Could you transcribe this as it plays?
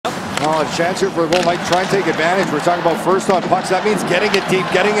a chance here for a goal. Might try and take advantage. We're talking about first on pucks. That means getting it deep,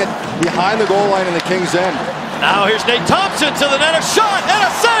 getting it behind the goal line in the Kings' end. Now here's Nate Thompson to the net. A shot and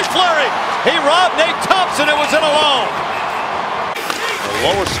a save flurry. He robbed Nate Thompson. It was in alone. The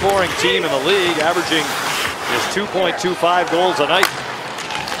lowest scoring team in the league, averaging is 2.25 goals a night.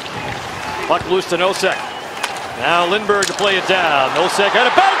 Puck loose to Nosek. Now Lindbergh to play it down. Nosek had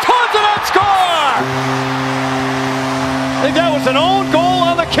it back towards the net. Score! I think that was an own goal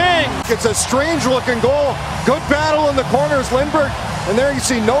on the King. It's a strange looking goal. Good battle in the corners, Lindbergh. And there you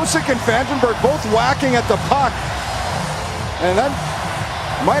see Nosek and Vandenberg both whacking at the puck. And that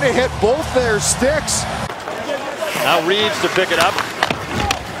might have hit both their sticks. Now Reeves to pick it up.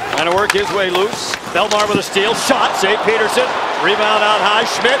 Trying to work his way loose. Belmar with a steal. Shot. Save Peterson. Rebound out high.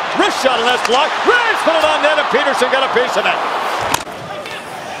 Schmidt. Wrist shot and that's blocked. Reeves put it on net and Peterson got a piece of it.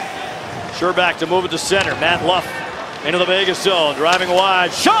 Sherback to move it to center. Matt Luff into the Vegas zone. Driving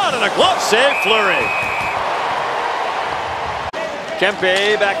wide. Shot and a glove save. Fleury.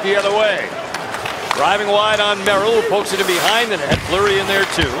 Kempe back the other way. Driving wide on Merrill, who pokes it in behind the net. Fleury in there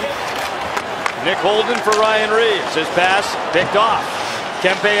too. Nick Holden for Ryan Reeves. His pass picked off.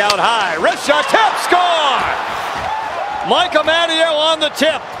 Kempe out high. Wrist shot. Tip. Score! Mike Amadio on the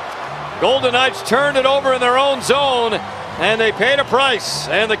tip. Golden Knights turned it over in their own zone, and they paid a price,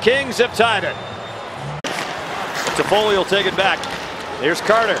 and the Kings have tied it. Toffoli will take it back. Here's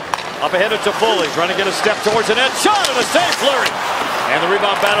Carter. Up ahead of Toffoli, trying to get a step towards the net. Shot and a save, Fleury. And the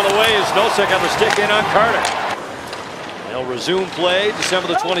rebound battle away as Nosek on the stick in on Carter. They'll resume play December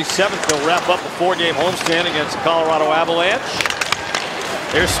the 27th. They'll wrap up the 4-game homestand against the Colorado Avalanche.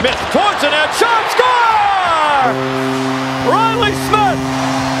 Here's Smith towards the net. Shot, score! Riley Smith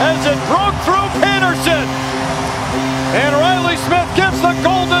as it broke through Peterson. And Riley Smith gives the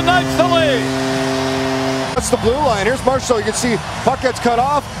Golden Knights the lead. That's the blue line. Here's Marshall. You can see puck gets cut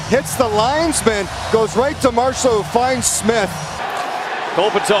off, hits the linesman, goes right to Marshall, who finds Smith.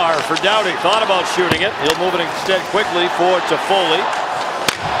 Kopitar for Doughty. Thought about shooting it. He'll move it instead quickly for Toffoli.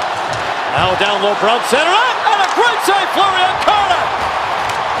 Now down low, Brown center, and a great save, Fleury on Carter.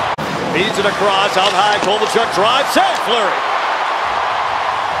 Feeds it across, out high, Kovalchuk drive, save, Fleury.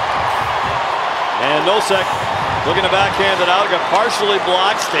 And Nosek looking to backhand it out, got partially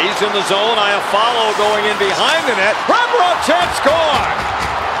blocked, stays in the zone. Iafallo going in behind the net. Wrap-around chance, score!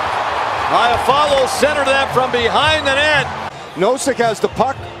 Iafallo centered that from behind the net. Nosek has the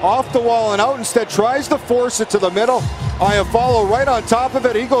puck off the wall and out, instead tries to force it to the middle. Iafallo right on top of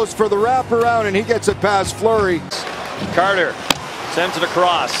it. He goes for the wraparound and he gets it past Fleury. Carter sends it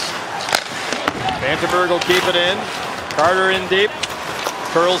across. Vandenberg will keep it in. Carter in deep.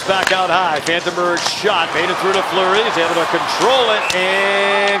 Curls back out high. Vandenberg's shot made it through to Fleury. He's able to control it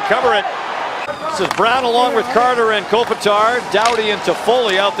and cover it. This is Brown along with Carter and Kopitar. Doughty and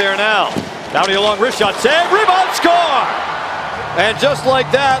Toffoli out there now. Doughty along, wrist shot, save, rebound, score! And just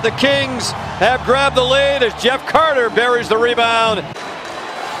like that, the Kings have grabbed the lead as Jeff Carter buries the rebound.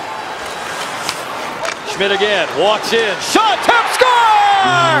 Schmidt again, walks in, shot, tip,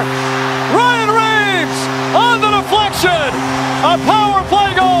 score! Ryan Reeves on the deflection, a power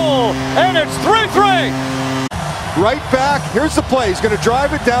play goal, and it's 3-3. Right back, here's the play. He's going to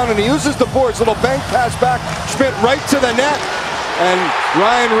drive it down and he uses the boards. Little bank pass back, Schmidt right to the net. And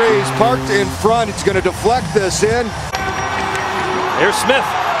Ryan Reeves parked in front. He's going to deflect this in. Here's Smith,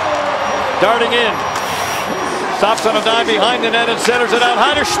 darting in. Stops on a dime behind the net and centers it out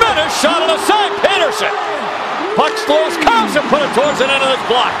high to Schmidt. A shot on the side, Peterson. Puck slows, Carlson put it towards the net and it's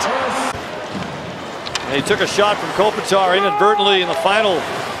blocked. And he took a shot from Kopitar inadvertently in the final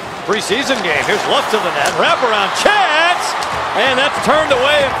preseason game. Here's Luff to the net, wraparound chance, and that's turned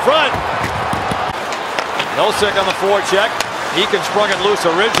away in front. Nosek on the forecheck. Eakin sprung it loose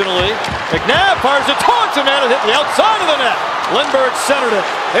originally. McNabb fires it towards the net and hit the outside of the net. Lindbergh centered it.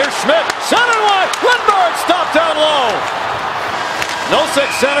 Here's Schmidt, centered wide. Lindbergh stopped down low. Nosek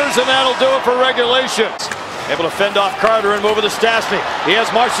centers and that'll do it for regulations. Able to fend off Carter and move it to Stastny. He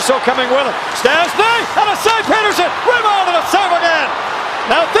has Marchessault coming with him. Stastny and a save, Peterson. Rebound and a save again.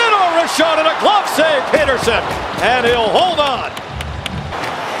 Now Theodore wrist shot and a glove save, Peterson. And he'll hold on.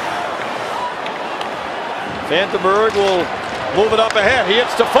 Vandenberg will move it up ahead. He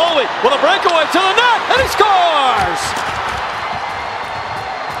hits Toffoli with a breakaway to the net, and he scores!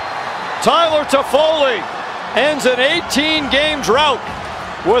 Tyler Toffoli ends an 18-game drought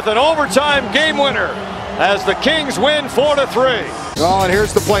with an overtime game winner as the Kings win 4-3. Well, and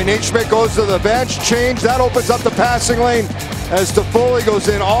here's the play. Nate Schmidt goes to the bench, change. That opens up the passing lane as Toffoli goes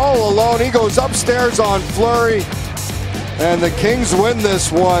in all alone. He goes upstairs on Fleury, and the Kings win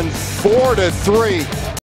this one 4-3.